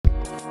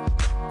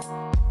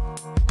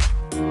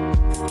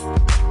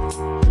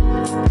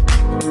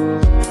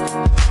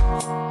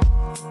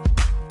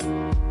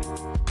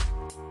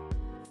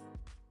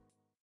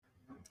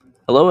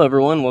Hello,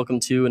 everyone. Welcome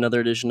to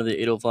another edition of the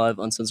 805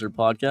 Uncensored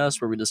podcast,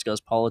 where we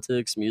discuss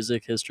politics,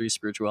 music, history,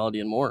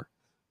 spirituality, and more.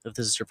 If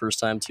this is your first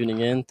time tuning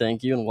in,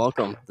 thank you and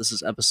welcome. This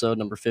is episode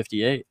number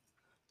 58.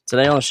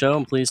 Today on the show,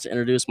 I'm pleased to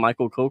introduce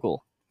Michael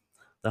Kokal,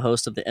 the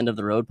host of the End of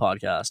the Road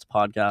podcast, a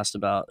podcast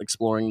about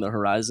exploring the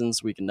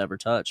horizons we can never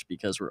touch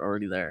because we're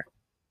already there.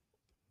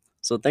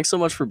 So thanks so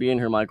much for being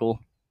here, Michael.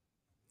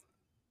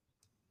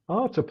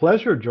 Oh, it's a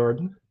pleasure,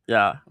 Jordan.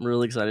 Yeah, I'm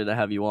really excited to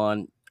have you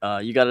on.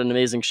 You got an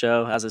amazing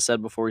show, as I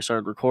said before we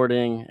started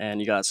recording, and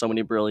you got so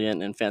many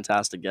brilliant and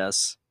fantastic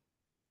guests.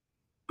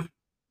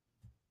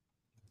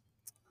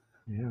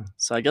 Yeah.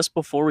 So I guess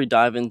before we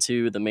dive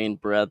into the main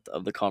breadth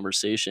of the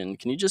conversation,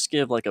 can you just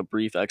give like a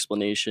brief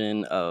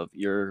explanation of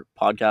your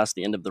podcast,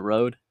 The End of the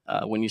Road,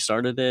 when you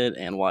started it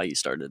and why you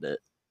started it?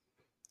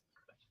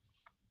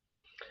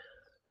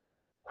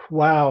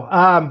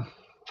 Wow.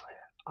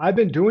 I've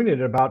been doing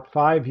it about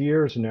 5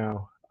 years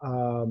now.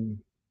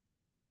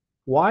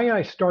 Why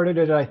I started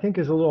it, I think,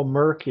 is a little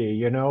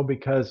murky,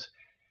 because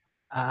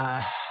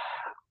uh,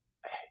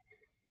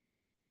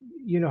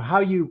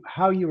 how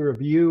you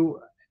review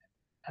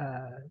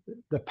uh,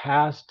 the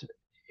past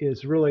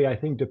is really, I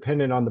think,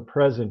 dependent on the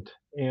present,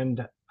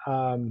 and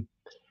um,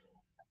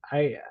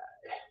 I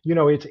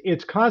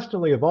it's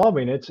constantly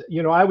evolving.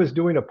 I was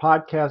doing a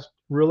podcast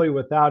really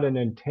without an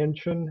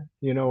intention,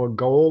 a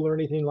goal or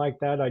anything like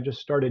that. I just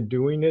started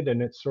doing it,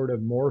 and it sort of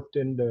morphed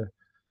into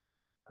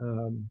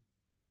um,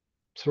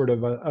 sort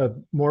of a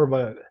more of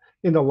a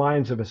in the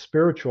lines of a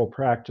spiritual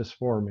practice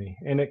for me,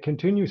 and it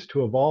continues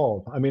to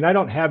evolve. I mean, I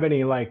don't have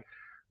any like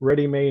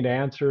ready-made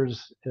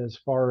answers as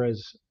far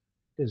as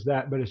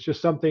that, but it's just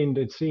something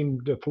that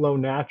seemed to flow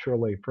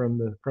naturally from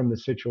the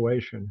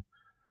situation.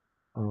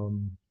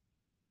 um,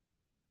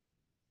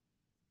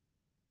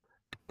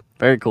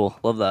 Very cool.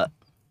 Love that.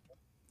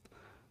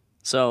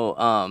 So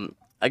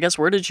I guess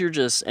where did your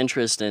just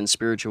interest in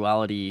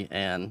spirituality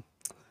and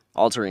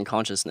altering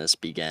consciousness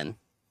begin?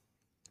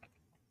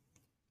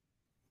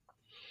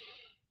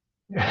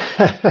 Kind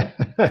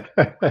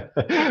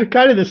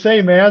of the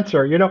same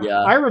answer.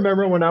 Yeah, I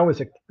remember when I was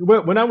a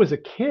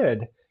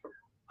kid,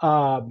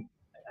 um,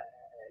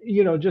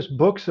 just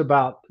books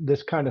about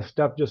this kind of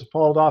stuff just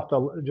fell off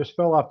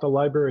the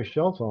library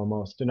shelves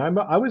almost. And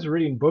I was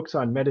reading books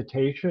on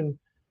meditation,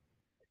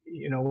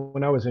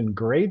 when I was in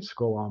grade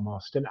school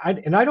almost. And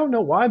I don't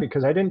know why,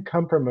 because I didn't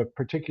come from a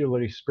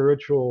particularly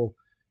spiritual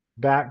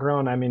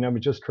background. I mean, I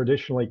was just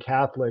traditionally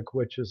Catholic,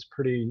 which is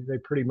they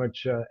pretty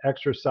much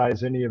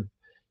exercise any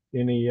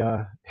any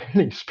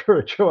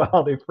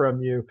spirituality from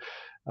you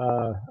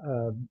uh,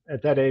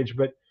 at that age.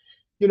 But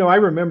I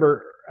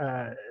remember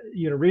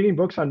reading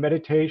books on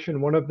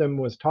meditation. One of them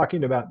was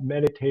talking about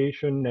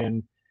meditation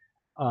and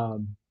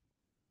um,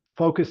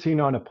 focusing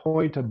on a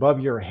point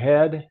above your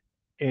head,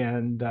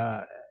 and,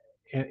 uh,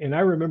 and I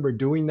remember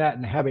doing that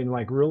and having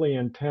like really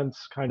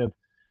intense kind of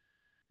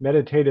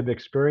meditative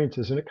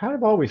experiences, and it kind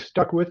of always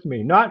stuck with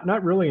me.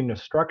 Not really in a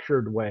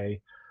structured way.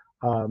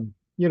 Along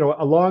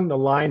the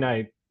line,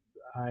 I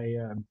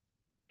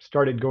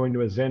started going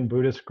to a Zen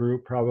Buddhist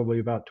group probably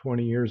about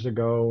 20 years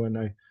ago, and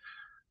I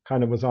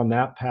kind of was on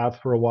that path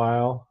for a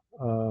while.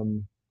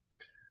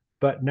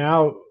 But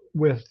now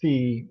with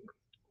the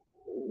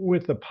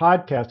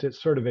podcast,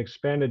 it's sort of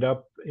expanded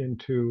up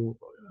into,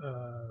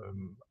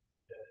 um,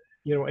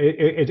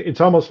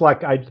 it's almost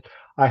like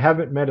I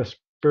haven't met a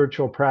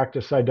spiritual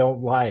practice I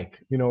don't like.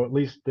 At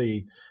least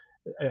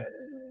uh,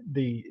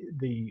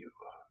 the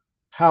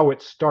how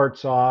it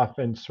starts off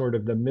and sort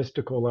of the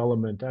mystical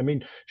element. I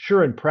mean,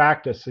 sure, in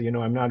practice,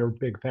 I'm not a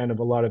big fan of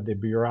a lot of the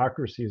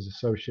bureaucracies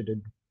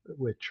associated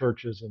with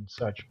churches and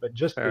such, but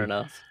just fair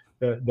enough.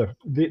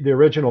 the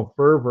original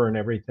fervor and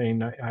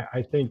everything.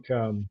 I think,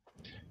 and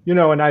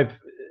I've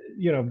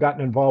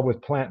gotten involved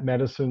with plant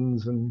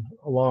medicines and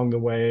along the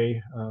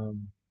way,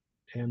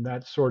 and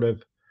that sort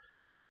of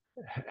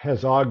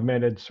has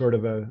augmented sort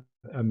of a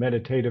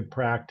meditative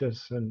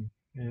practice, and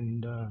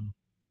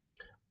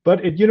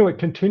but it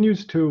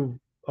continues to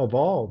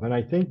evolve. And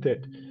I think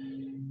that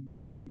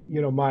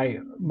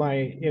my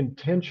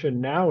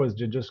intention now is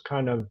to just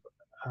kind of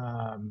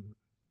um,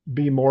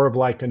 be more of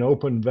like an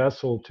open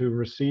vessel to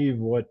receive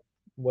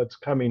what's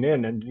coming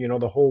in. And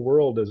the whole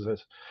world is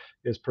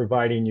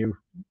providing you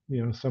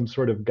some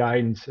sort of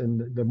guidance,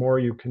 and the more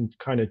you can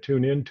kind of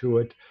tune into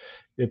it,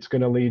 it's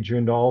going to lead you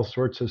into all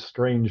sorts of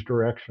strange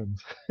directions.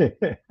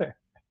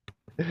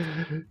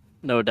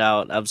 No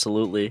doubt,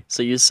 absolutely.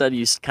 So you said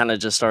you kind of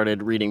just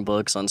started reading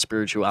books on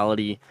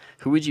spirituality.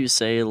 Who would you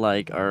say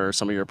like are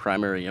some of your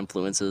primary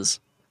influences?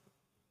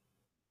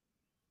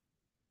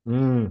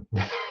 Mm.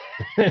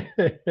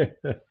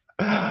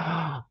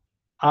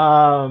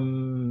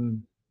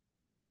 um,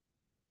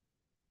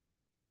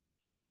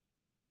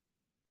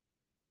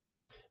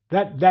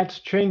 that's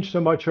changed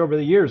so much over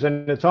the years,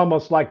 and it's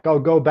almost like I'll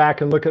go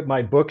back and look at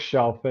my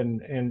bookshelf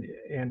and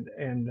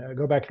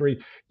go back and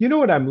read. You know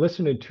what I'm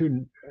listening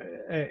to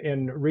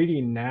and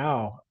reading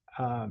now,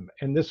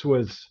 and this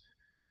was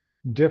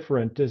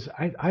different. Is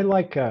I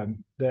like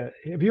the.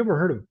 Have you ever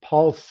heard of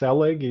Paul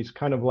Selig? He's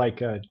kind of like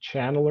a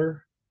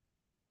channeler.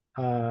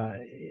 uh,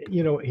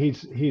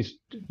 he's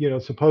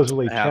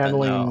supposedly I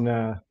haven't, no.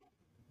 channeling.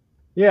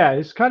 Yeah,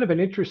 it's kind of an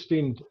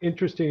interesting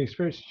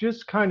experience.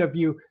 Just kind of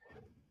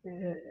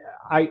uh,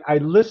 I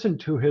listened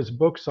to his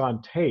books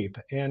on tape,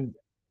 and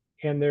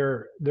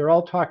they're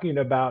all talking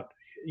about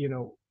you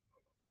know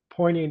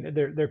pointing.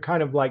 They're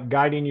kind of like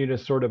guiding you to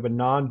sort of a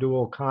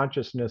non-dual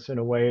consciousness in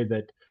a way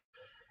that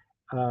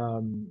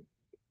um,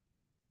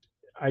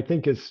 I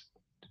think is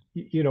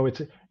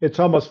it's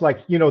almost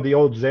like the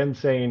old Zen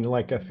saying,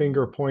 like a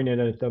finger pointed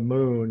at the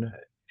moon,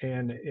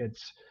 and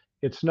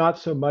it's not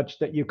so much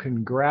that you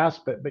can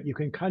grasp it, but you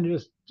can kind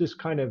of just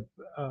kind of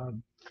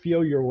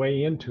feel your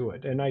way into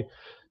it. And I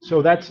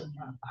so that's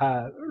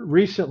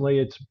recently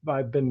it's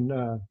I've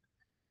been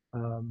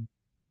um,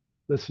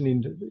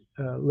 listening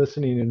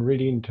and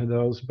reading to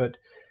those, but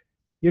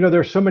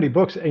there's so many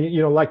books,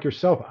 and like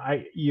yourself,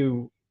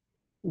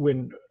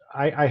 when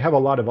I have a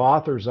lot of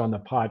authors on the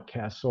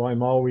podcast, so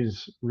I'm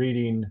always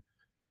reading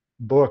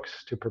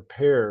books to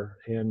prepare.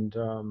 And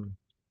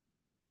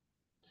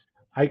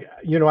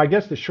I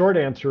guess the short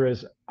answer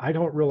is I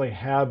don't really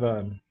have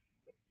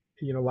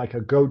like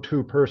a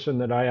go-to person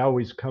that I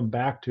always come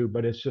back to,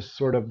 but it's just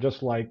sort of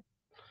just like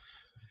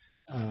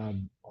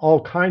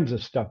all kinds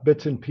of stuff,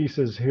 bits and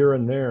pieces here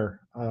and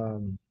there,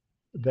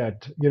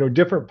 that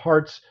different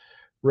parts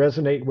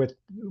resonate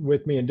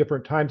with me in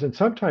different times, and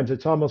sometimes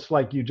it's almost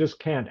like you just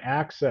can't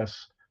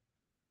access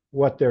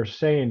what they're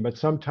saying, but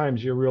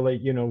sometimes you really,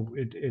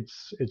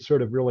 it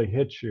sort of really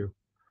hits you.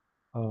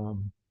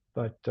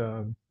 But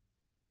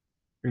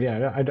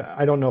yeah,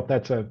 I don't know if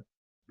that's a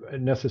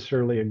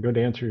necessarily a good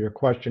answer to your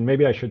question.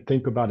 Maybe I should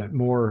think about it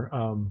more.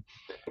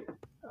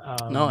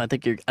 No, Um, I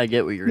think I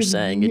get what you're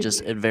saying.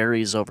 It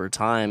varies over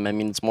time. I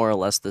mean, it's more or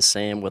less the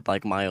same with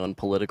like my own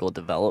political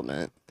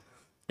development.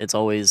 It's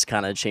always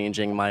kind of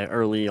changing. My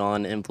early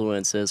on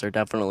influences are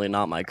definitely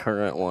not my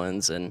current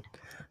ones, and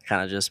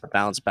kind of just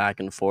bounce back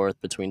and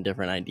forth between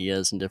different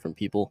ideas and different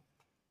people.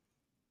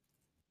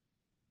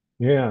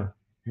 yeah,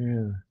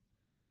 yeah,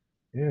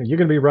 yeah. You're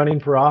going to be running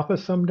for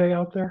office someday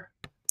out there?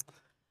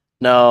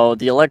 No,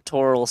 the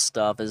electoral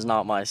stuff is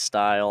not my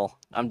style.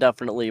 I'm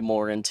definitely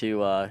more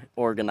into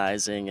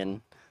organizing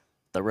and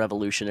the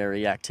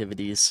revolutionary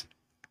activities.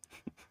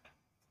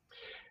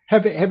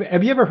 Have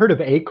you ever heard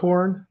of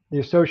ACORN, the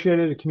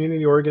Associated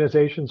Community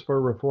Organizations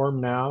for Reform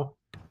Now?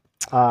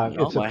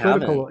 No, I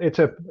haven't.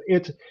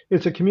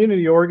 It's a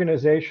community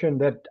organization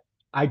that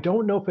I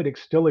don't know if it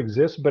still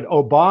exists, but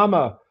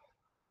Obama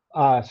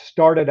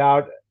started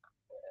out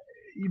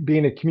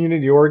being a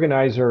community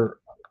organizer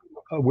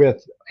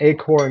with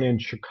Acorn in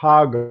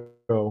Chicago,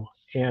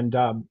 and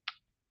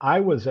I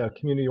was a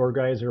community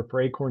organizer for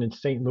Acorn in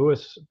St.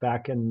 Louis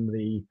back in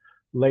the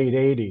late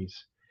 '80s,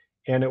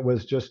 and it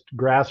was just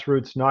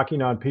grassroots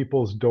knocking on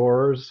people's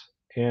doors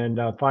and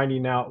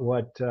finding out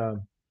what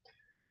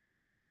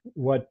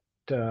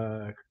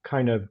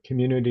kind of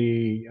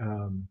community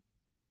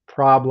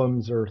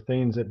problems or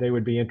things that they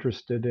would be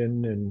interested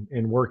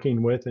in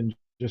working with, and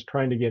just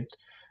trying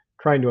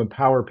to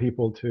empower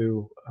people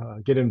to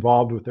get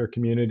involved with their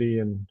community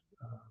and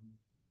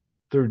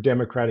through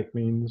democratic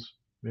means,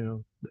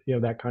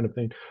 that kind of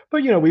thing.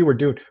 But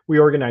we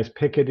organized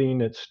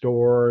picketing at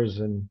stores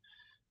and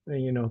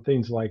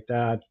things like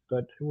that.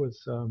 But it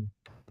was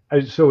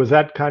so is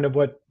that kind of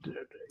what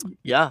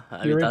Yeah,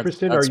 I mean you're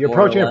interested? Or that's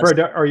more or less.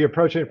 are you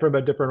approaching it from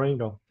a different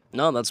angle?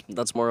 No,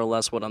 that's more or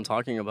less what I'm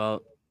talking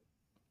about.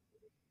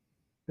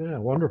 Yeah,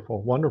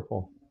 wonderful,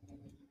 wonderful.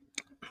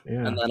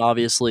 And Yeah, then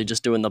obviously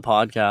just doing the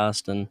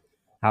podcast and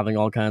having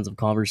all kinds of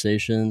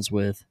conversations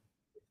with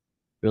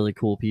really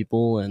cool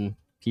people and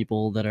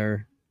people that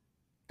are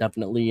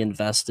definitely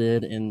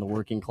invested in the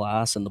working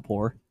class and the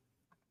poor.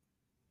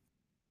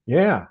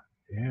 yeah,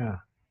 yeah,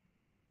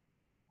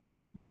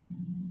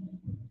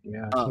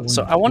 yeah. It's a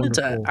So I wanted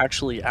to wonderful.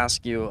 actually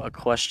ask you a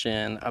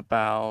question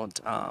about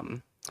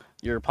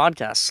your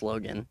podcast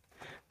slogan,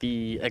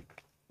 the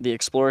the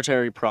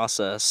exploratory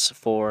process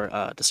for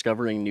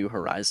discovering new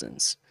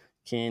horizons.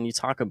 Can you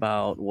talk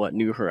about what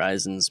new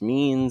horizons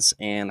means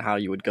and how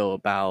you would go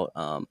about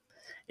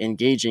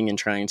engaging and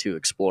trying to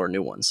explore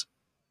new ones?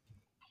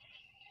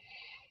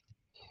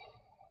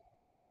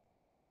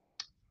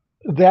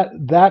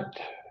 That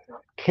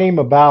came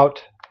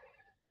about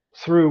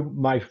through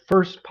my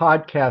first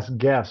podcast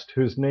guest,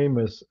 whose name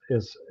is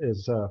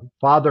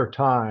Father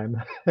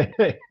Time.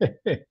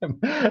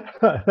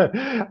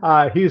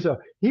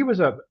 He was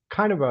a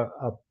kind of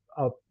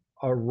a,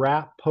 a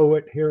rap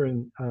poet here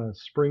in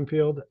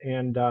Springfield,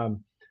 and I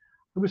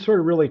was sort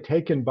of really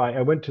taken by.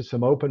 I went to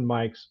some open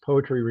mics,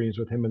 poetry readings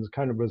with him, and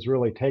kind of was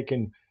really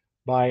taken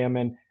by him.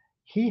 And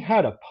he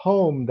had a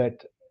poem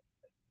that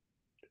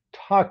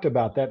talked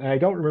about that, and I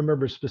don't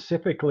remember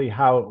specifically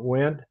how it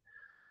went,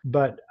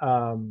 but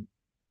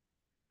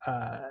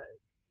uh,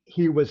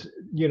 he was,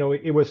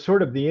 it was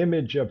sort of the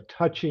image of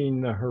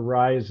touching the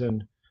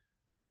horizon.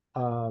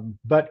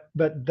 But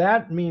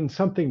that means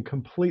something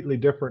completely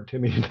different to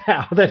me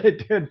now than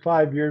it did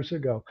 5 years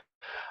ago.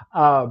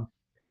 Um,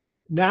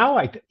 now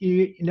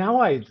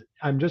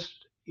I'm just,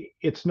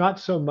 it's not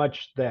so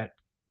much that.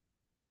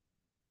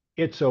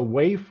 it's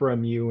away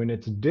from you and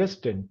it's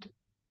distant.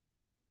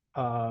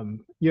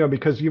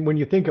 Because when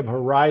you think of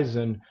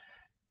horizon,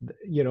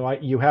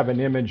 you have an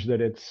image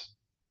that it's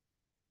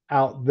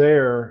out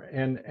there,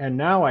 and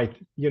now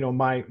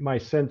my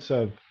sense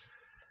of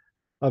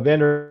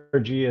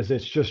energy is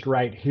it's just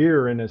right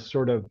here and is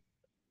sort of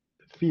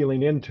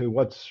feeling into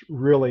what's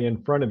really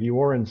in front of you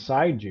or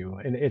inside you,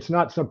 and it's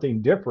not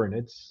something different.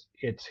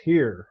 It's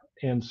here,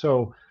 and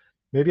so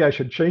maybe I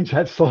should change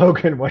that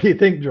slogan. What do you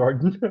think,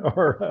 Jordan?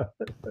 or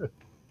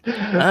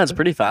That's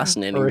pretty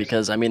fascinating or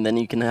because I mean, then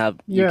you can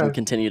yeah,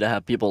 continue to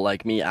have people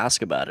like me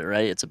ask about it,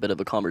 right? It's a bit of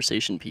a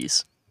conversation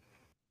piece.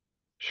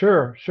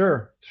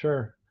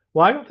 sure.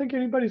 Well, I don't think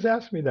anybody's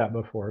asked me that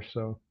before,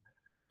 so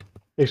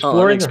Oh, that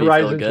exploring the makes me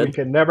feel horizons we good.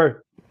 can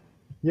never.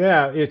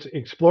 Yeah, it's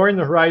exploring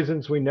the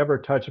horizons we never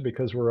touch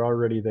because we're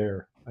already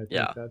there. I think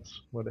Yeah,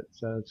 that's what it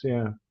says.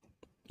 Yeah.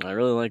 I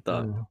really like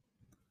that. Yeah.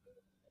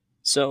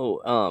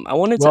 So, I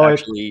wanted to Well,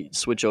 it's actually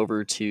switch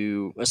over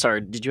to.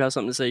 Sorry, did you have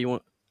something to say? You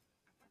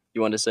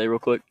want to say real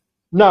quick?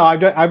 no,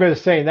 I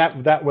was saying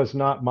that was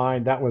not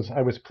mine. That was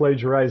I was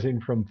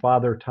plagiarizing from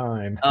Father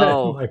Time,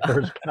 Oh, my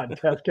first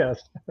podcast.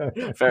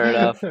 fair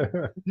enough.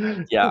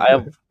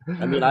 Yeah,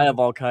 I mean, I have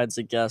all kinds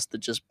of guests that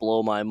just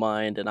blow my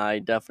mind, and I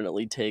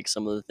definitely take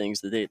some of the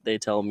things that they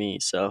tell me.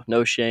 So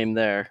no shame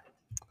there.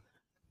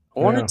 I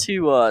wanted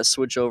Yeah. to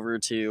switch over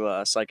to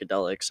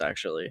psychedelics.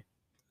 Actually,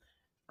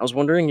 I was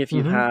wondering if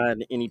you've Hmm.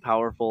 had any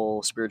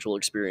powerful spiritual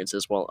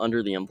experiences while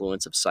under the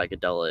influence of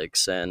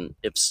psychedelics, and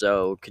if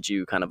so, could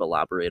you kind of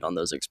elaborate on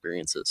those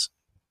experiences?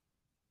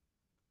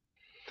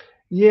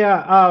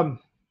 Yeah.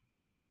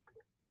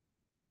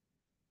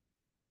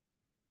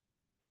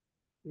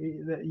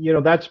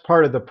 That's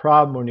part of the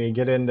problem when you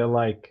get into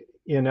like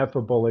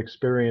ineffable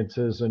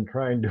experiences and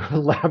trying to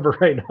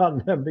elaborate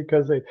on them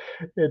because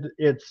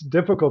it's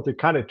difficult to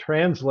kind of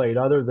translate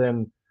other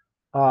than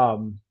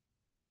um,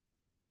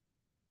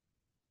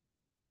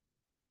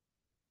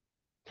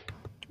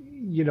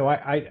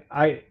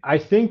 I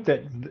think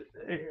that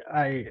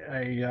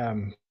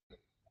I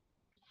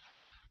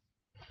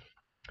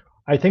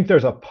I think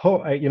there's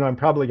I'm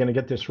probably going to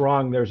get this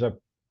wrong. There's a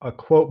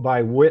quote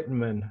by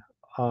Whitman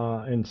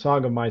in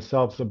Song of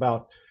Myself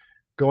about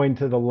going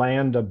to the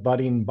land of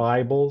budding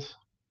Bibles,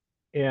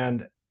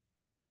 and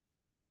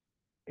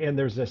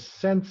there's a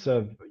sense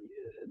of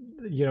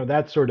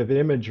that sort of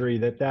imagery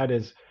that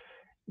is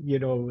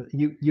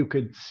you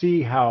could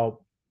see how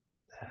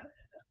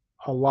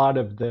a lot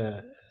of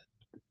the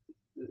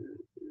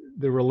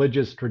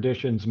religious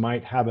traditions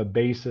might have a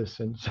basis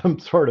in some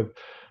sort of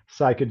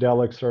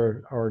psychedelics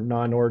or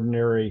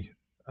non-ordinary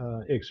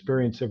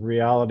experience of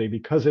reality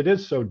because it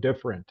is so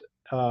different.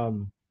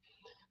 Um,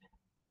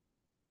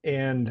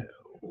 and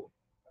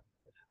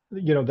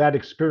that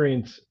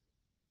experience,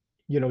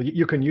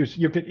 you can use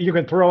you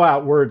can throw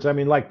out words. I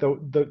mean, like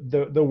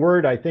the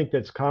word I think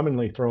that's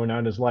commonly thrown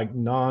out is like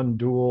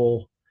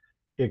non-dual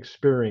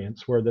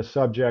experience, where the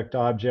subject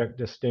object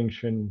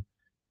distinction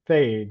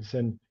fades,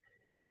 and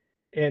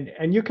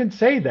you can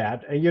say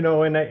that,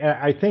 and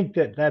I think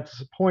that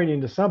that's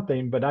pointing to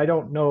something, but I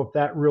don't know if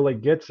that really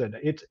gets it.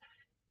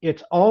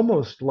 It's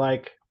almost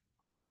like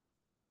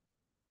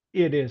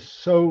it is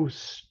so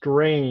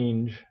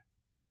strange,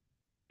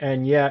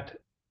 and yet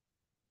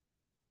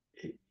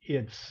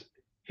it's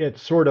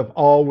it's sort of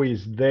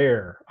always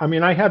there. I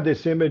mean, I have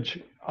this image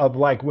of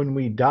like when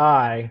we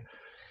die,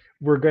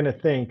 we're going to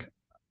think,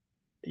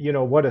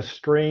 what a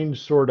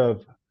strange sort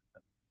of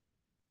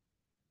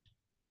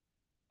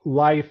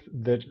life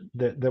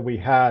that we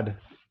had,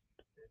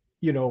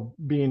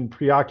 being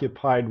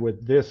preoccupied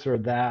with this or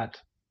that,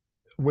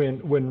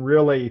 when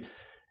really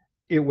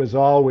it was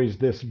always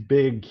this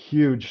big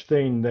huge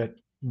thing that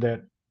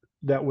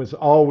that was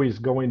always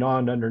going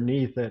on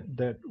underneath it,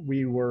 that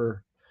we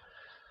were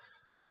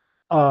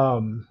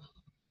um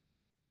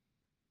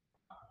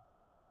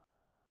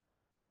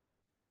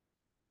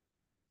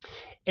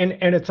and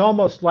it's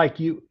almost like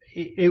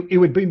it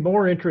would be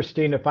more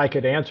interesting if I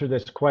could answer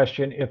this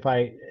question if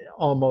I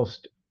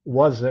almost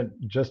wasn't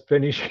just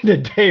finishing a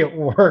day at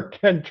work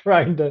and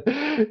trying to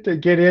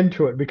get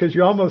into it, because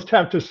you almost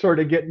have to sort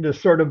of get into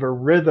sort of a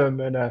rhythm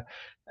and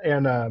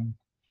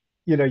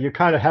you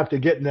kind of have to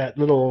get in that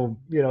little,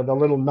 the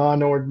little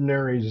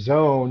non-ordinary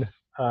zone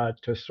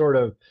to sort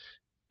of,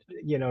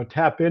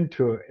 tap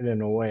into it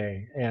in a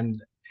way.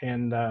 And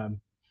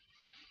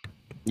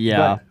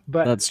Yeah,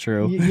 but that's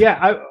true.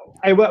 yeah,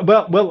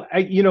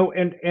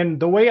 and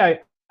the way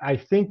I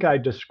think I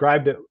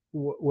described it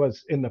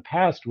was in the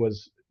past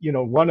was,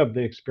 one of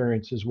the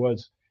experiences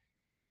was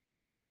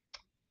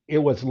it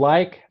was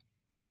like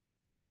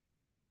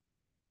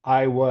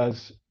I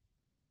was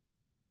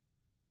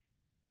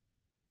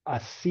a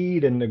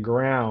seed in the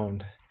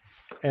ground,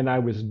 and I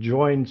was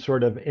joined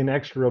sort of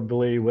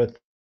inexorably with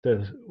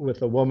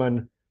a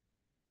woman,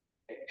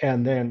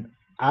 and then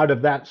out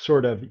of that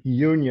sort of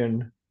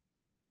union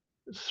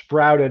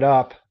sprouted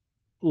up,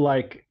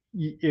 like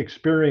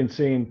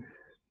experiencing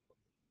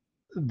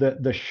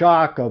the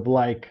shock of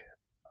like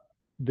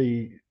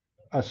the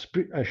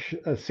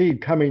a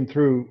seed coming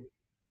through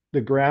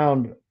the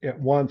ground at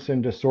once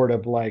into sort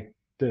of like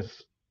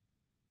this,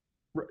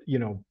 you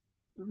know,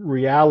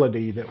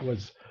 reality that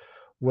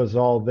was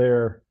all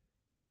there.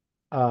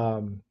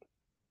 Um,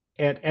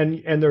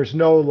 and there's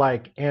no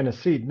like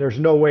antecedent. There's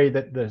no way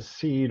that the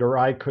seed or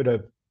I could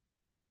have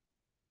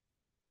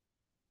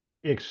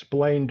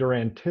explained or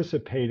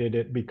anticipated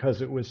it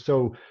because it was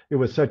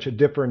such a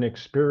different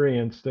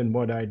experience than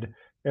what I'd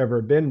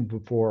ever been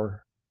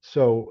before.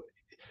 So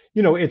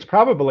it's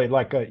probably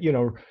like a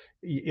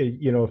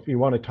if you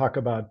want to talk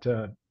about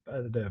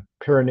the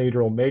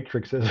perinatal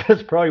matrices,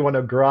 it's probably one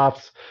of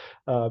Groff's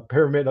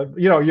pyramid.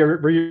 You're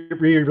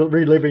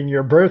reliving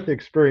your birth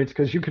experience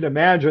because you can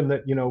imagine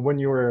that when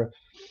you're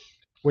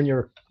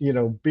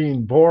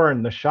being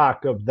born, the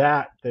shock of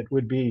that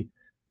would be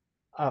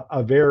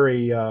a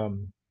very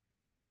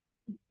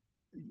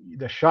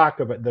the shock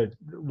of it that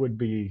would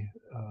be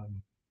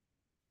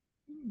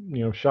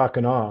shock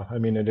and awe. I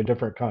mean, in a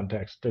different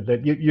context,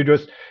 that you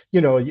just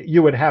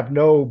you would have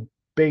no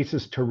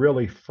basis to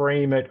really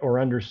frame it or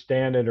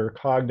understand it or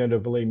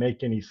cognitively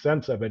make any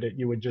sense of it.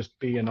 You would just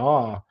be in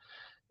awe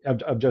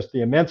of just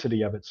the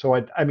immensity of it. So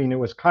I mean, it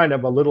was kind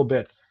of a little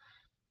bit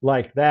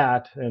like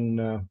that,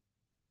 and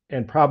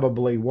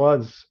probably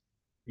was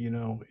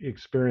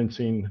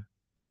experiencing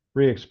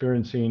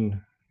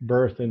re-experiencing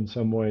birth in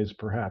some ways,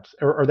 perhaps,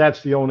 or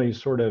that's the only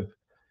sort of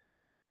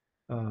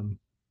um,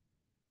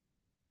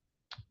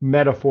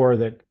 metaphor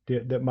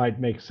that might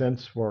make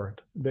sense for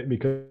it,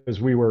 because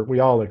we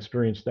all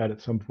experienced that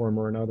at some form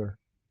or another.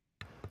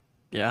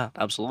 Yeah,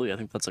 absolutely. I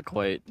think that's a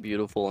quite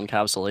beautiful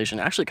encapsulation.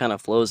 It actually kind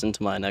of flows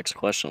into my next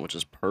question, which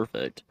is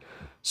perfect.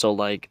 So,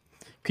 like,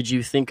 could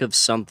you think of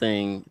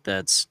something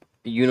that's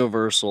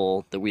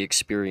universal that we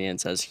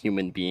experience as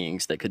human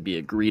beings that could be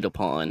agreed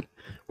upon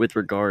with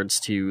regards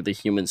to the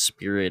human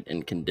spirit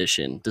and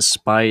condition,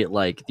 despite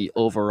like the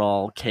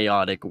overall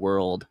chaotic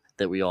world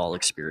that we all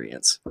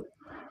experience?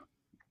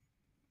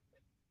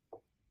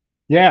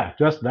 Yeah,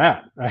 just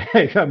that.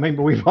 I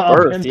mean, we've all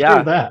Birth, been through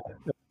yeah. that.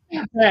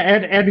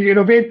 And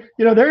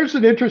there's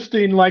an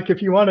interesting, like,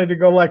 if you wanted to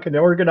go like an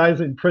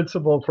organizing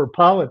principle for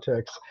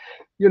politics,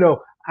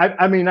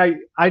 I mean,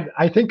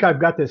 I think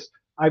I've got this.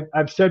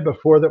 I've said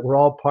before that we're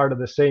all part of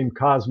the same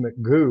cosmic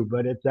goo,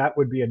 but that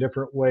would be a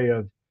different way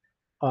of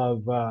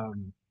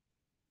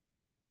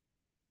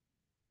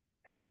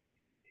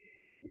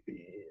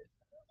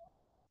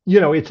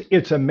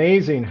it's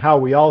amazing how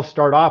we all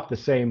start off the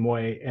same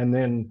way and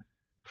then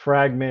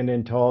fragment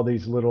into all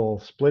these little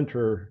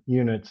splinter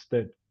units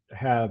that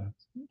have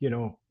you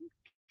know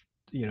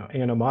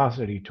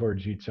animosity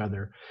towards each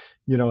other,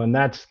 and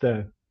that's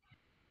the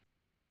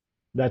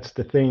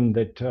thing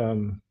that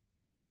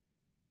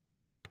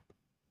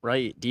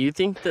Right. Do you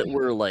think that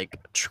we're like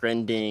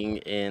trending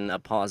in a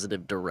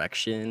positive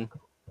direction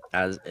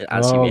as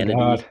oh humanity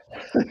god.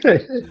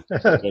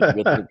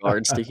 with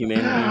regards to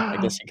humanity, I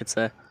guess you could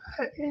say?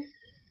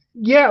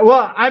 Yeah,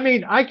 well, I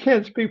mean, I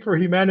can't speak for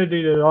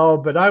humanity at all,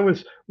 but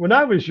when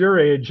I was your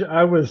age,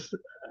 I was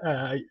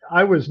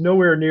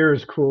nowhere near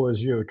as cool as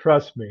you.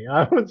 Trust me,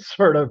 I was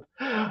sort of.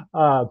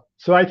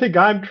 So I think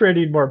I'm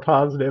trending more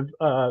positive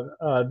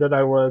than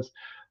I was,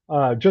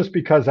 just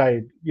because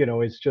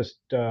it's just.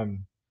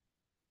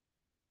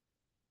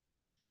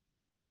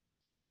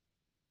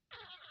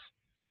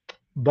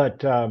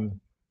 But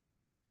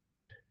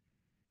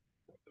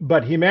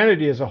but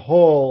humanity as a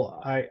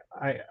whole, I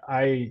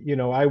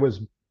was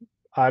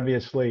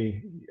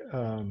obviously.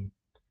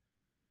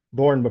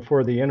 Born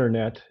before the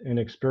internet and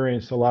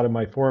experienced a lot of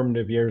my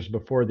formative years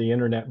before the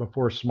internet,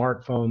 before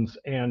smartphones,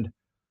 and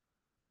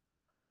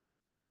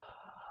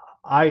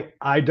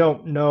I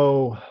don't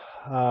know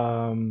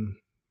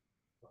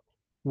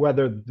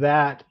whether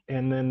that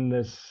and then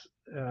this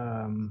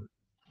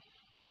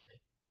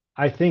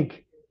I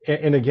think,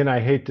 and again,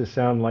 I hate to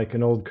sound like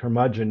an old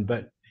curmudgeon,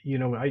 but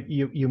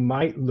you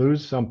might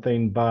lose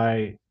something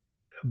by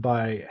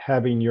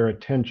having your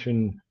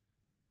attention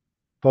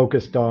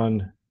focused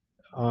on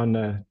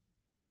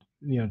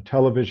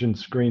television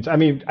screens. I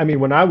mean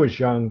when I was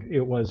young,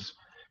 it was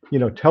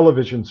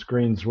television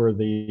screens were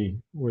the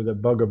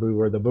bugaboo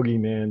or the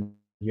boogeyman,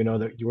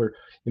 that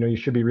you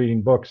should be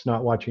reading books,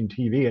 not watching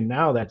TV. And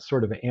now that's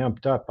sort of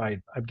amped up. I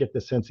get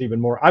the sense even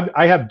more.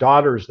 I have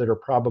daughters that are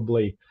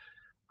probably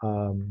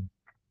um,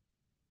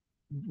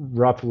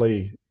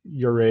 roughly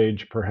your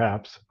age,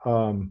 perhaps,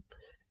 and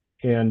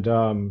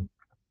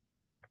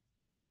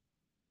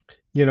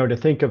to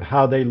think of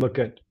how they look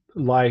at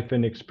life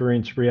and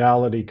experience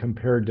reality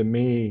compared to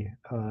me,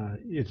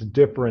 it's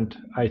different,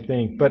 I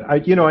think. But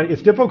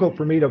it's difficult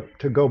for me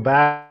to go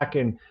back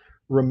and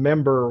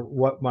remember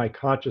what my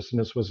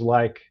consciousness was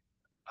like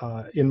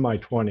in my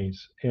 20s.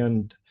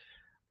 And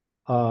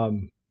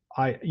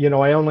I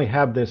only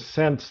have this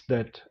sense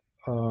that,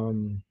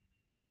 um,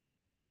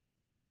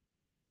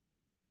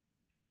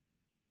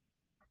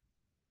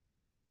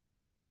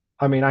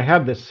 I mean, I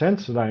have this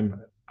sense that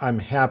I'm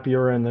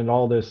happier, and that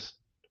all this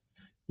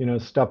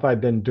stuff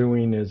I've been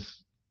doing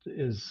is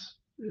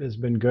has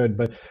been good.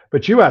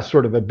 But you asked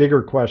sort of a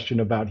bigger question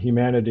about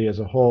humanity as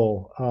a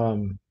whole,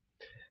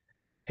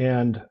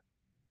 and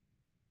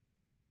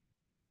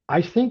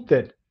I think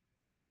that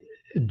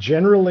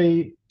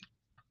generally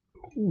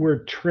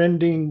we're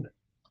trending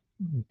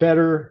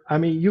better. I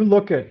mean, you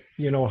look at,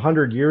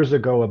 100 years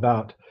ago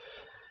about,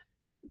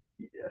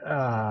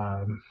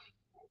 um,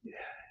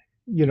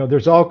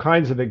 there's all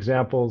kinds of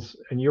examples,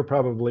 and you're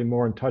probably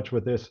more in touch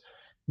with this.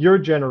 Your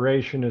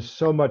generation is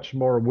so much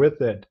more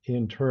with it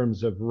in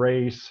terms of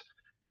race,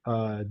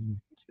 uh,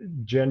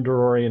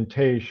 gender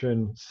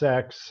orientation,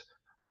 sex.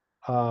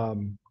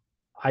 Um,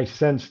 I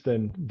sense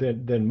than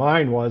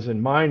mine was,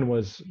 and mine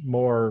was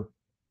more.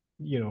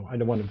 I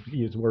don't want to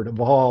use the word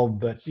evolved,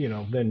 but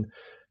than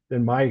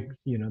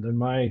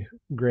my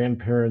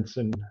grandparents.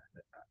 And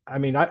I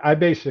mean, I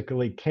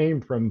basically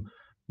came from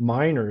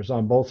miners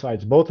on both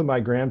sides. Both of my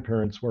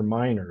grandparents were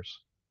miners.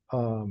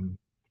 Um,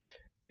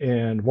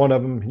 and one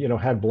of them,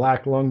 had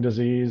black lung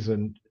disease,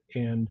 and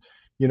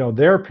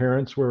their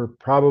parents were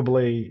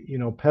probably,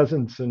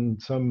 peasants in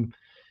some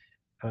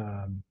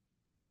um,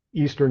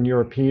 Eastern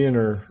European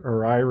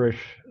or Irish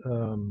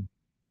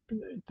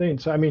thing.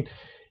 So I mean,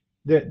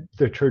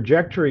 the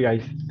trajectory I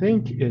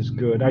think is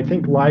good. I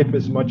think life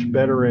is much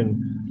better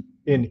in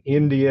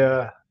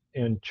India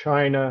and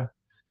China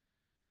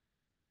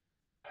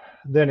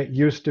than it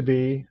used to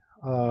be.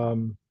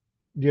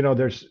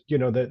 There's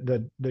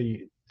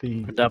the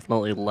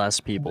Definitely less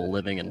people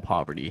living in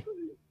poverty.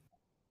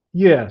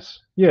 yes,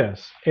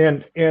 yes,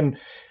 and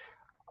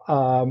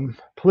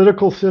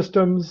political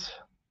systems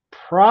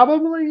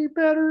probably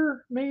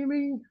better,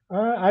 maybe.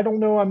 I don't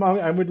know.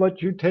 I would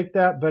let you take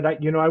that, but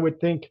I would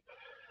think,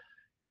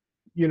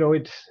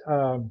 it's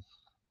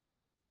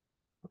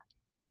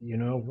you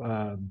know,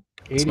 um,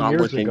 It's 80 not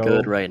years looking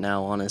good ago. right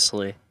now,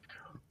 honestly.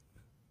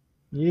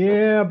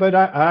 Yeah, but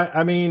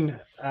I mean,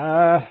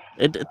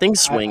 Things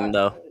I swing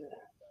though.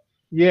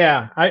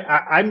 yeah,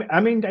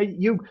 I mean, I,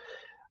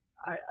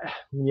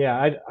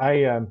 yeah,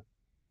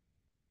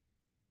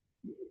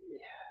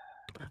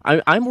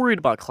 I'm worried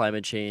about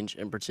climate change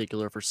in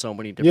particular for so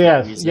many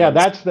different yes, yeah,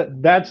 reasons.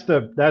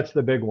 that's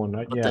the big one.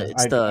 But Yeah,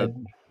 it's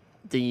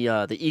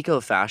the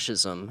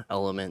eco-fascism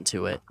element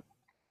to it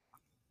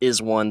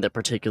is one that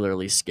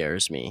particularly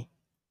scares me.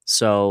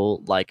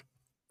 So, like,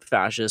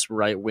 fascist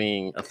right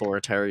wing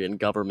authoritarian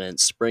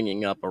governments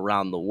springing up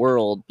around the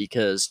world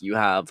because you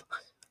have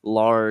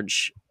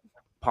large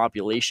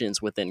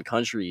populations within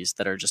countries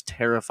that are just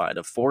terrified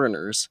of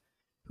foreigners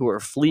who are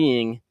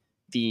fleeing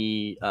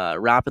the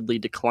rapidly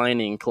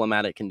declining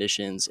climatic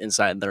conditions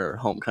inside their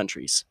home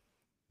countries.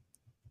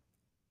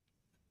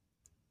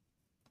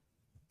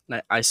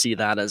 And I see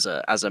that as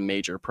a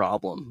major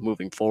problem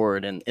moving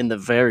forward, and in the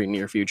very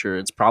near future,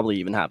 it's probably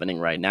even happening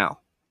right now.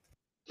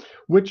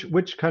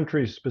 which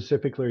countries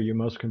specifically are you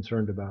most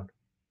concerned about?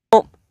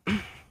 Well,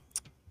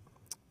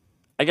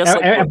 I guess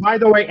like what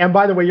And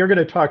by the way, you're going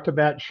to talk to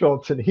Matt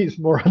Schultz, and he's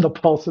more on the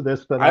pulse of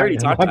this than I I already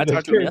am. talked. I'm I talked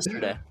just to him kidding.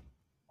 yesterday.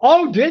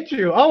 Oh, did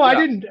you? Oh, I Yeah,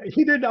 didn't.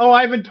 He didn't. Oh,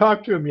 I haven't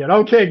talked to him yet.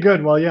 Okay,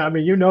 good. Well, yeah. I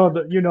mean,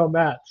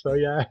 Matt, so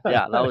yeah.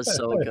 yeah, that was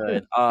so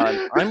good.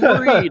 I'm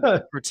worried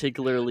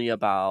particularly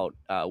about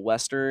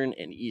Western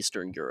and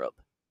Eastern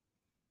Europe.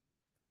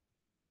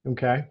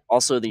 Okay.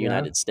 Also, the Yeah.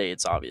 United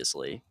States,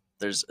 obviously.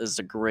 There's is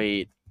a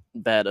great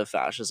bed of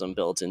fascism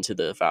built into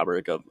the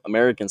fabric of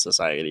American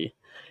society.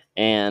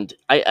 And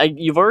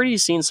you've already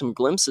seen some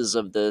glimpses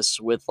of this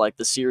with like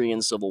the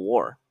Syrian civil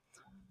war.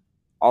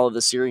 All of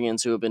the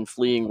Syrians who have been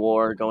fleeing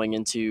war, going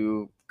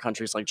into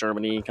countries like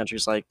Germany,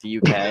 countries like the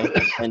UK,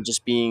 and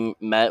just being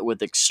met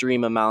with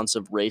extreme amounts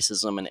of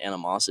racism and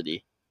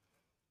animosity.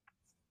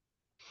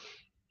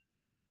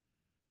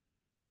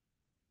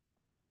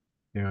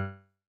 Yeah.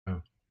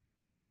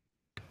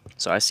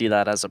 So I see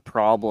that as a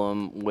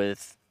problem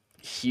with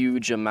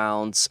huge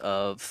amounts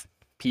of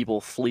people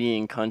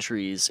fleeing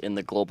countries in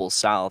the global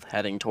south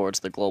heading towards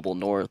the global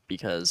north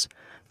because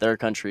their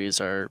countries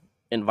are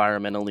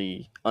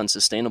environmentally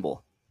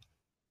unsustainable.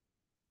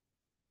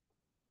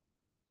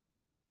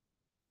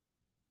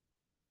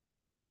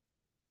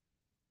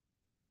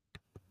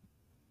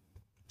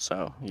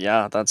 So,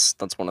 yeah, that's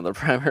one of the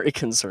primary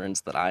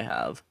concerns that I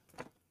have.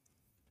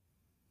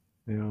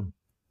 Yeah.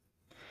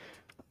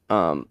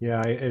 Um,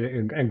 Yeah.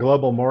 And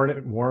global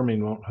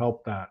warming won't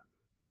help that.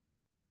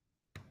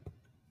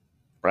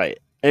 right.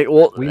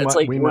 Well, We it's might.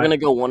 like We we're might. gonna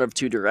go one of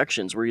two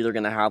directions. We're either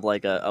gonna have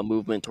like a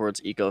movement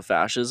towards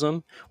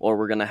eco-fascism, or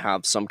we're gonna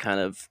have some kind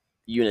of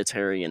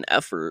unitarian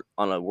effort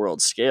on a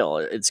world scale.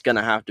 It's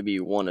gonna have to be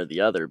one or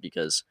the other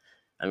because,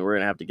 I mean, we're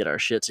gonna have to get our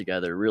shit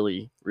together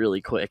really,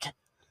 really quick.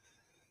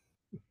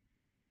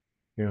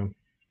 Yeah.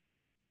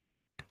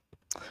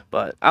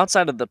 But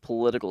outside of the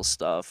political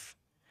stuff,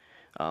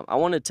 I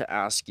wanted to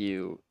ask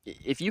you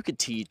if you could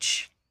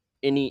teach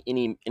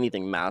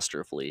anything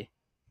masterfully,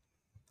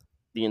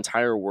 the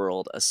entire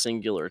world, a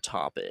singular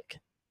topic,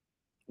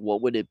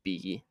 what would it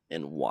be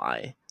and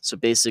why? So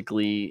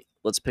basically,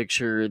 let's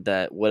picture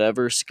that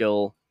whatever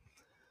skill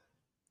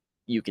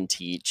you can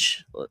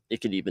teach, it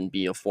could even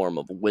be a form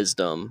of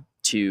wisdom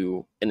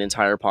to an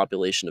entire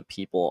population of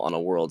people on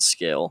a world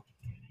scale.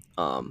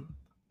 Um,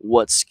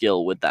 what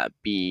skill would that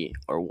be,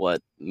 or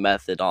what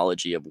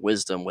methodology of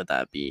wisdom would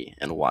that be,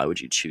 and why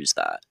would you choose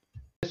that?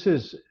 This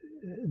is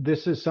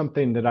this is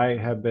something that I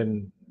have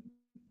been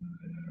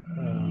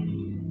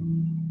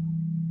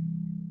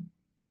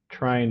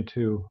trying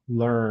to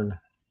learn,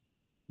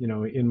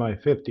 in my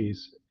 50s,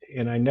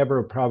 and I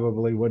never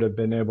probably would have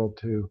been able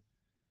to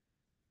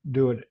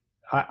do it.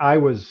 I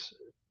was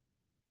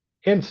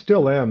and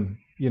still am,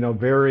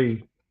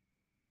 very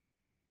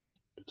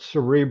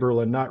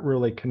cerebral and not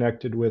really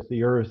connected with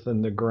the earth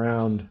and the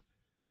ground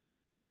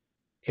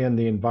and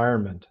the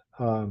environment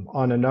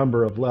on a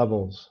number of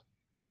levels.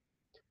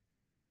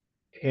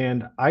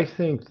 And I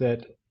think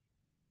that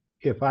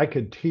if I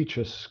could teach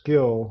a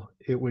skill,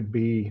 it would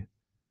be,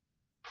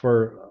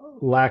 for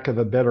lack of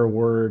a better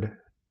word,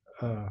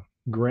 uh,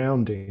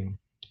 grounding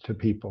to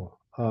people,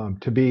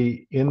 to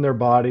be in their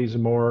bodies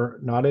more,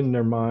 not in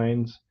their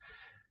minds.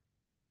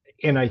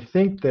 And I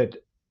think that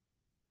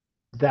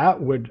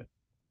that would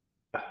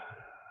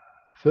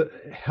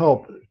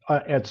help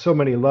at so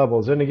many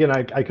levels. And again,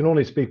 I can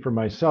only speak for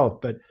myself,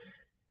 but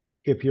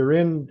if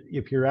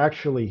you're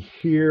actually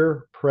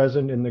here,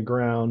 present in the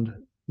ground,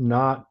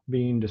 not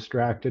being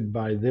distracted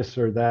by this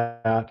or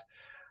that,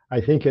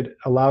 I think it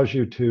allows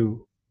you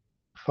to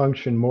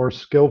function more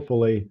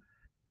skillfully.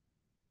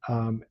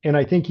 And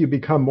I think you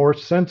become more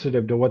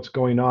sensitive to what's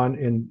going on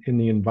in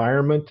the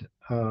environment.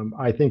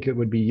 I think it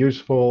would be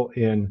useful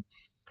in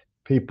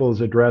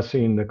people's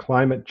addressing the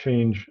climate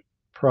change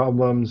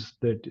problems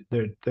that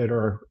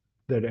are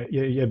that,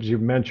 as you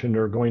mentioned,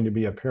 are going to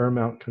be a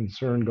paramount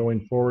concern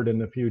going forward in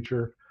the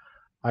future.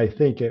 I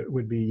think it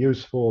would be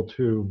useful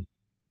to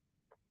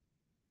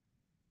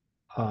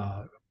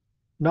uh,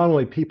 not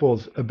only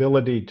people's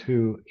ability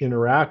to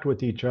interact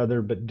with each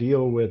other, but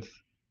deal with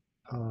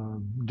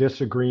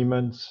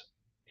disagreements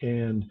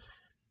and,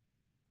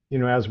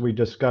 as we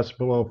discussed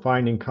below,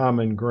 finding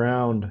common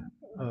ground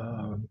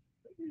uh,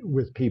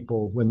 with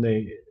people when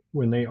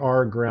they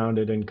are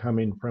grounded and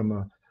coming from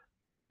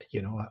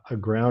a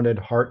grounded,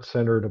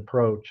 heart-centered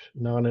approach,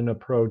 not an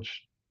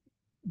approach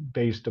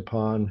based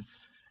upon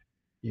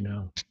you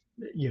know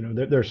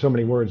there's so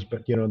many words,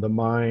 but the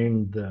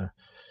mind,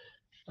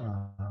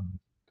 um,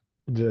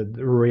 the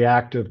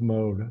reactive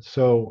mode.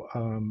 So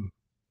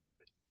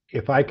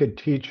if I could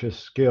teach a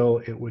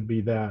skill, it would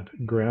be that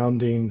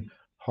grounding,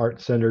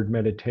 heart-centered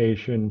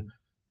meditation,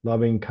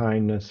 loving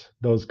kindness,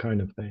 those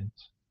kind of things.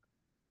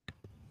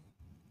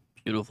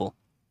 Beautiful.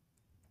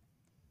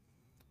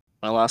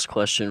 My last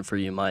question for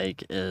you,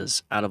 Mike,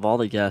 is out of all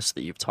the guests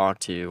that you've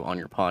talked to on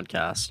your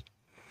podcast,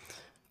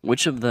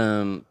 which of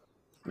them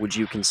would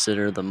you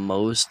consider the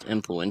most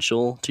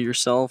influential to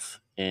yourself,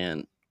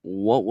 and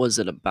what was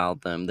it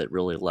about them that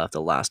really left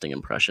a lasting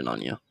impression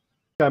on you?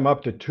 I'm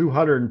up to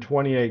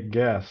 228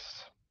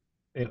 guests.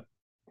 And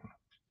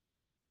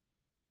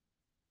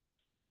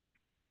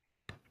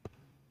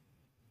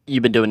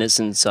You've been doing it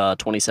since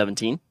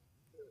 2017?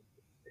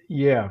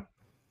 yeah,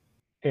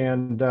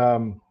 and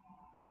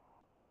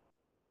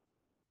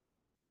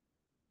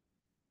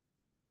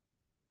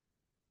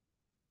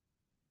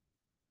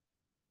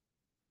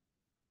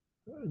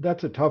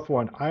that's a tough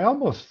one. I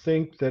almost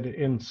think that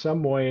in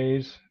some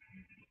ways,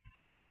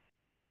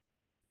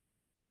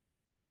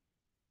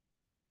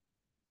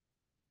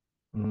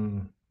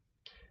 mm,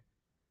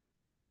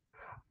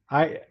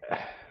 I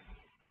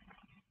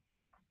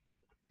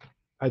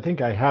I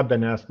think I have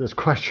been asked this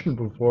question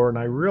before, and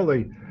I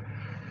really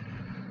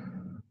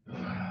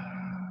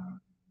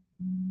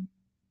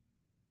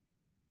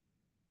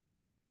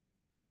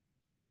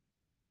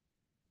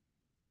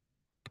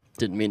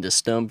Didn't mean to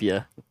stump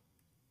you.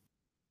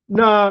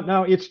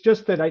 no. It's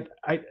just that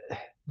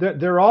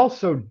they're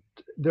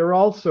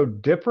also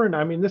different.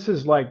 I mean, this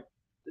is like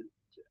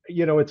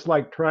it's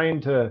like trying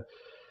to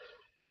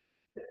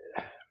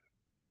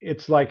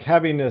it's like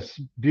having this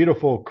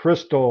beautiful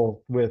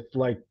crystal with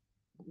like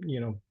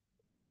you know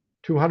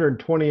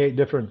 228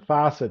 different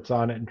facets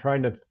on it and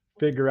trying to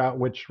figure out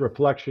which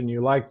reflection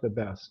you like the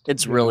best.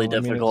 It's really I mean,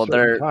 at difficult.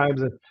 They're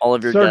certain all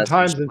of your guests are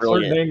times just and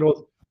certain brilliant.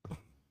 angles.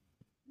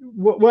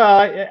 Well,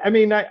 I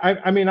mean,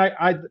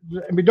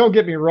 don't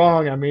get me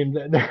wrong. I mean,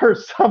 there are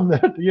some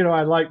that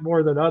I like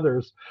more than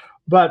others,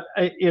 but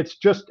it's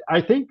just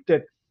I think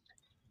that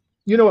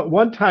at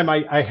one time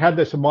I had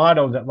this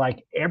motto that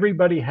like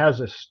everybody has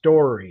a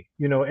story.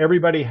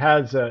 Everybody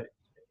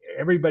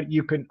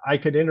I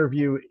could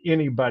interview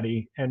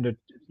anybody and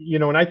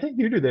I think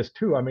you do this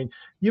too. I mean,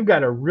 you've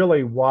got a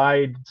really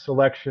wide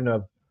selection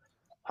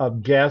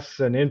of guests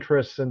and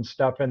interests and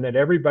stuff, and that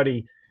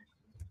everybody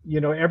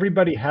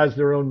has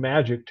their own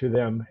magic to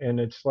them, and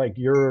it's like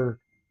your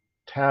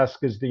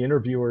task as the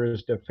interviewer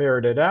is to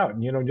ferret it out,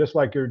 and just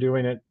like you're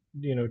doing it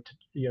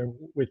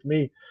with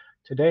me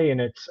today.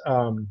 And it's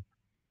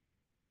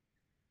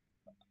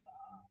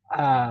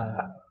uh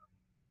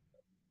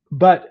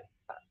but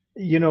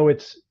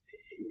it's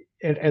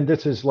and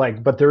this is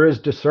like, but there is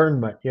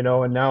discernment,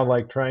 and now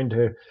like trying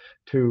to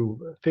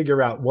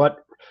figure out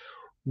what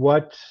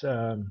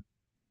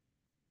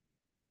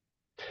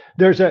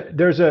There's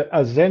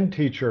a Zen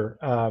teacher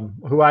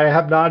who I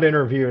have not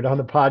interviewed on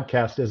the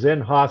podcast, a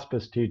Zen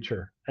hospice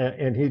teacher,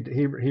 and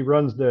he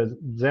runs the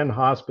Zen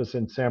hospice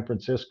in San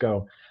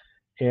Francisco.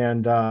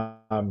 And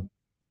oh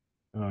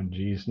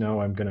geez,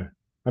 now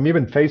I'm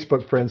even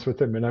Facebook friends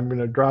with him, and I'm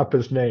gonna drop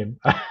his name.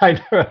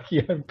 I know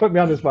you put me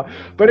on the spot,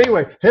 but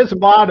anyway, his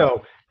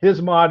motto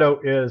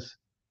is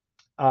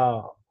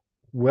uh,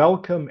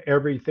 welcome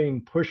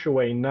everything, push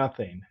away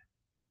nothing,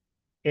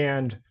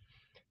 and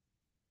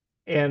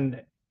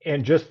and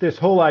and just this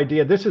whole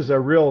idea. This is a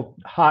real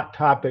hot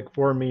topic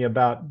for me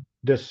about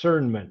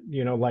discernment.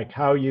 Like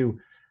how you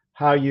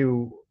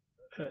do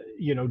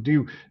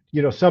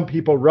some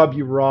people rub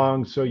you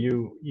wrong, so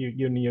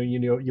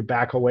you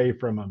back away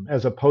from them,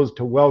 as opposed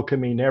to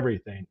welcoming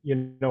everything,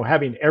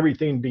 having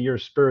everything be your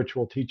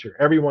spiritual teacher.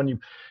 Everyone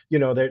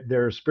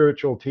they're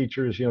spiritual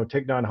teachers,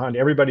 Thich Nhat Hanh,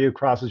 everybody who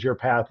crosses your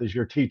path is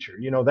your teacher,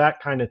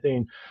 that kind of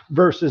thing,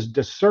 versus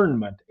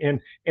discernment.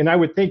 And I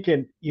would think,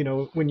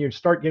 when you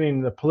start getting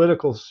in the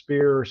political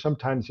sphere, or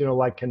sometimes,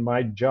 like in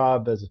my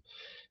job, as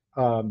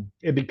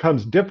it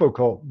becomes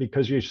difficult,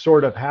 because you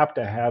sort of have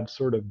to have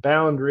sort of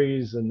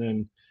boundaries. And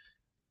then,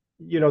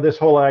 this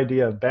whole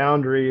idea of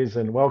boundaries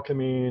and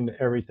welcoming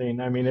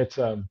everything. I mean,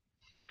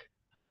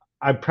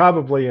 I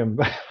probably am.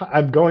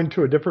 I'm going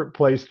to a different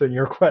place than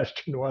your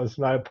question was,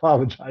 and I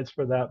apologize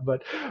for that.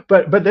 But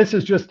this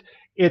is just,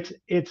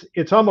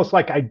 it's almost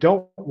like I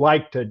don't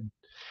like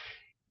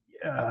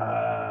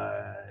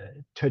uh,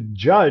 to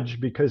judge,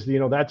 because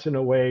that's in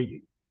a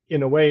way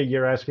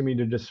you're asking me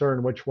to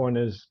discern which one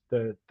is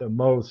the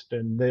most,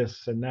 and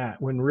this and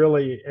that, when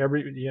really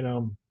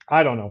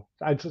I don't know.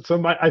 I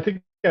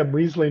think I'm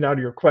weaseling out of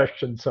your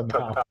question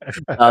somehow.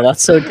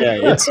 That's okay.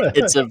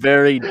 It's a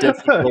very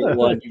difficult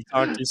one. You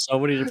talk to so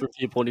many different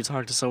people and you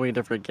talk to so many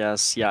different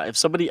guests. Yeah, if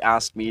somebody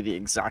asked me the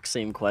exact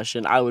same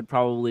question, I would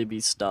probably be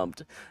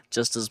stumped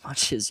just as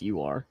much as you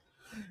are.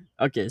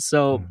 Okay,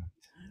 so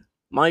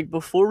Mike,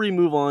 before we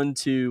move on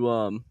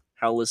to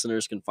how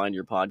listeners can find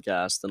your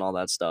podcast and all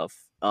that stuff,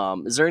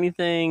 is there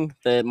anything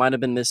that might have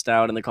been missed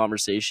out in the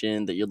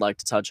conversation that you'd like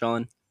to touch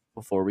on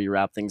before we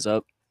wrap things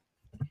up?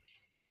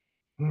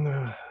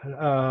 No,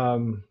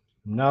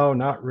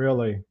 not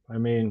really. I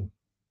mean,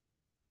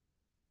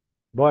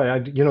 boy,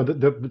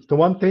 the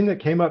one thing that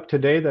came up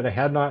today that I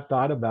had not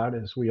thought about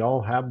is we all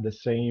have the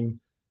same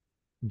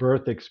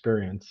birth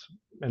experience,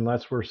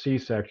 unless we're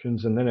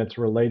C-sections, and then it's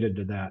related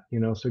to that.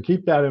 So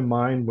keep that in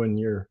mind when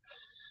you're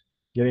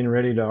getting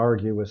ready to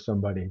argue with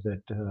somebody,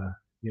 that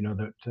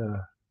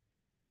that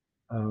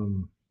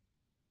um,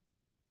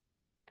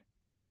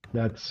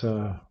 that's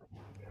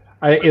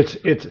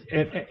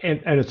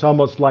and it's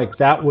almost like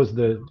that was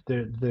the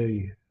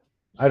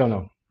I don't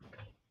know.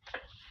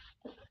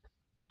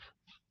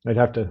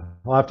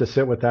 I'll have to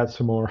sit with that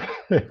some more.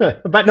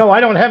 But no,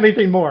 I don't have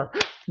anything more.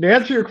 To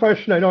answer your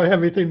question, I don't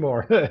have anything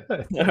more.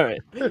 All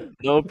right,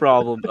 no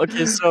problem.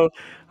 Okay, so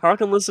how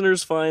can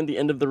listeners find the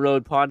End of the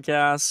Road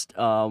podcast?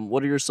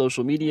 What are your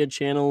social media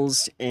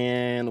channels,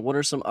 and what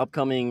are some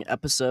upcoming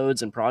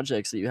episodes and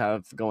projects that you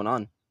have going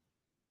on?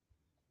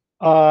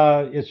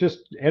 It's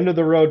just End of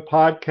the Road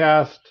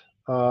podcast.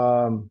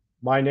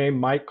 My name,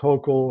 Mike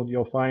Kokal.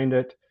 You'll find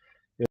it.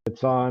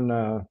 It's on.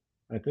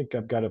 I think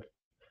I've got a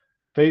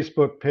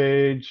Facebook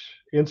page,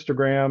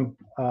 Instagram,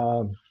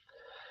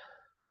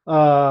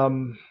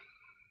 um,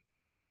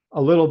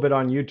 a little bit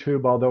on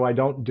YouTube. Although I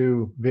don't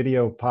do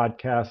video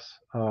podcasts.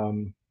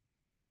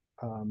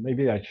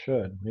 Maybe I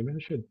should. Maybe I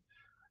should.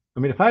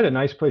 I mean, if I had a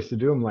nice place to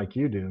do them like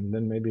you do,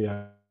 then maybe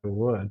I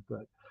would.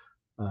 But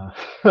I'm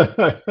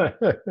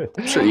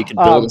sure you could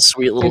build a um,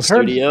 sweet little in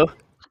terms, studio.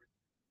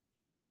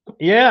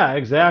 yeah,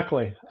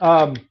 exactly.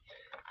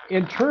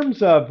 In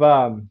terms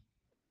of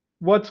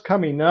what's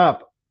coming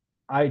up,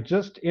 I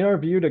just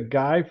interviewed a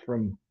guy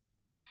from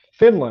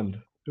Finland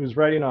who's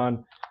writing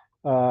on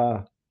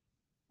uh,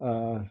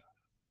 uh,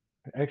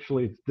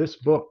 actually this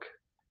book.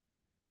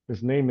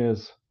 His name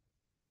is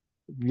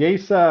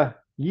Yesa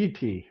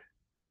Yiti,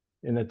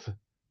 and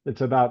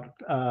it's about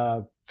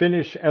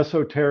Finnish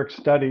esoteric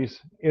studies.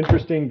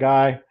 Interesting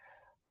guy.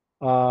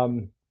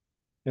 Um,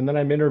 and then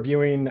I'm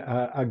interviewing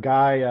a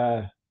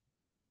guy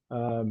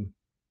um,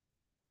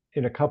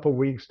 in a couple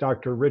weeks,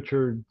 Dr.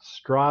 Richard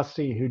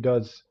Strassi, who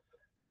does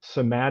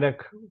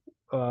somatic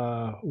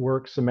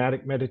work,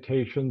 somatic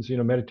meditations,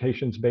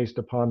 meditations based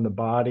upon the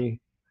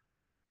body.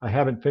 I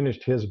haven't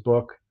finished his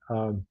book,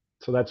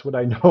 so that's what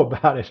I know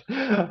about it.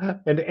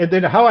 And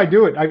then how I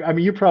do it. I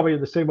mean, you probably are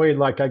the same way.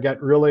 Like I get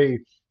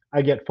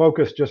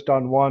focused just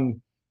on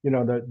one,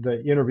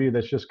 the interview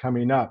that's just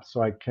coming up,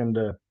 so I can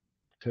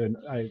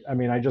I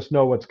mean, I just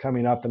know what's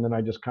coming up, and then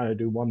I just kind of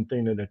do one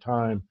thing at a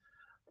time.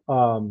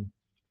 Um,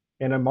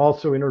 and I'm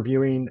also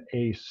interviewing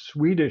a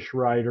Swedish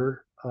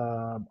writer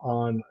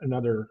on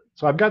another.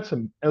 So I've got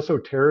some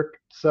esoteric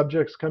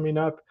subjects coming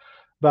up,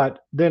 but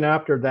then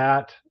after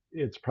that,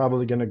 it's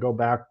probably going to go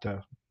back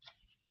to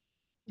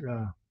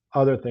uh,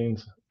 other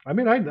things. I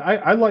mean,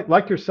 I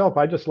like yourself.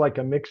 I just like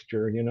a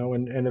mixture,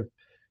 and if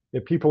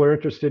if people are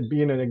interested in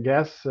being a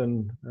guest,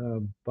 and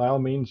by all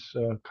means,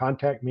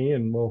 contact me,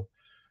 and we'll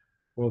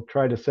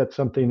try to set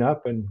something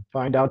up and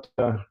find out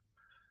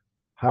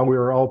how we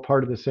are all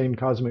part of the same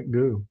cosmic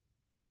goo.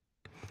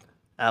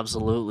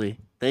 Absolutely.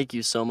 Thank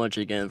you so much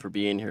again for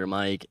being here,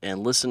 Mike.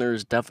 And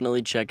listeners,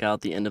 definitely check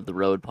out the End of the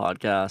Road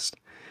podcast.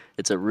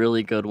 It's a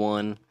really good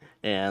one.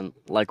 And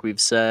like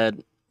we've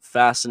said,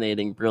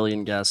 fascinating,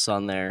 brilliant guests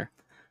on there,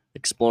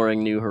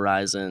 exploring new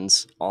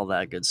horizons, all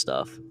that good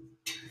stuff.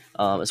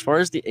 As far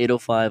as the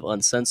 805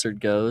 Uncensored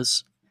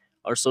goes,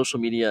 our social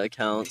media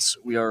accounts,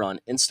 we are on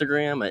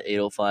Instagram at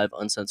 805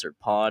 Uncensored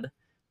Pod,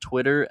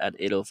 Twitter at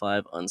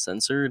 805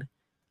 Uncensored,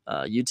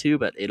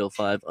 YouTube at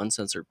 805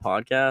 Uncensored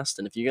Podcast.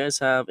 And if you guys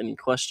have any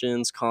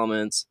questions,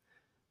 comments,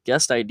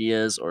 guest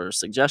ideas, or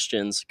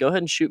suggestions, go ahead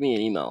and shoot me an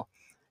email.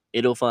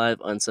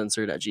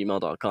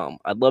 805uncensored@gmail.com.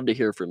 I'd love to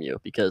hear from you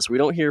because we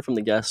don't hear from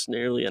the guests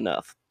nearly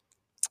enough.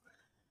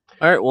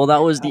 All right, well,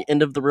 that was the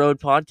End of the Road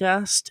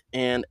podcast.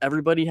 And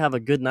everybody have a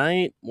good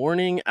night,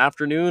 morning,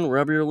 afternoon,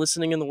 wherever you're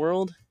listening in the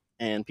world.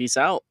 And peace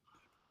out.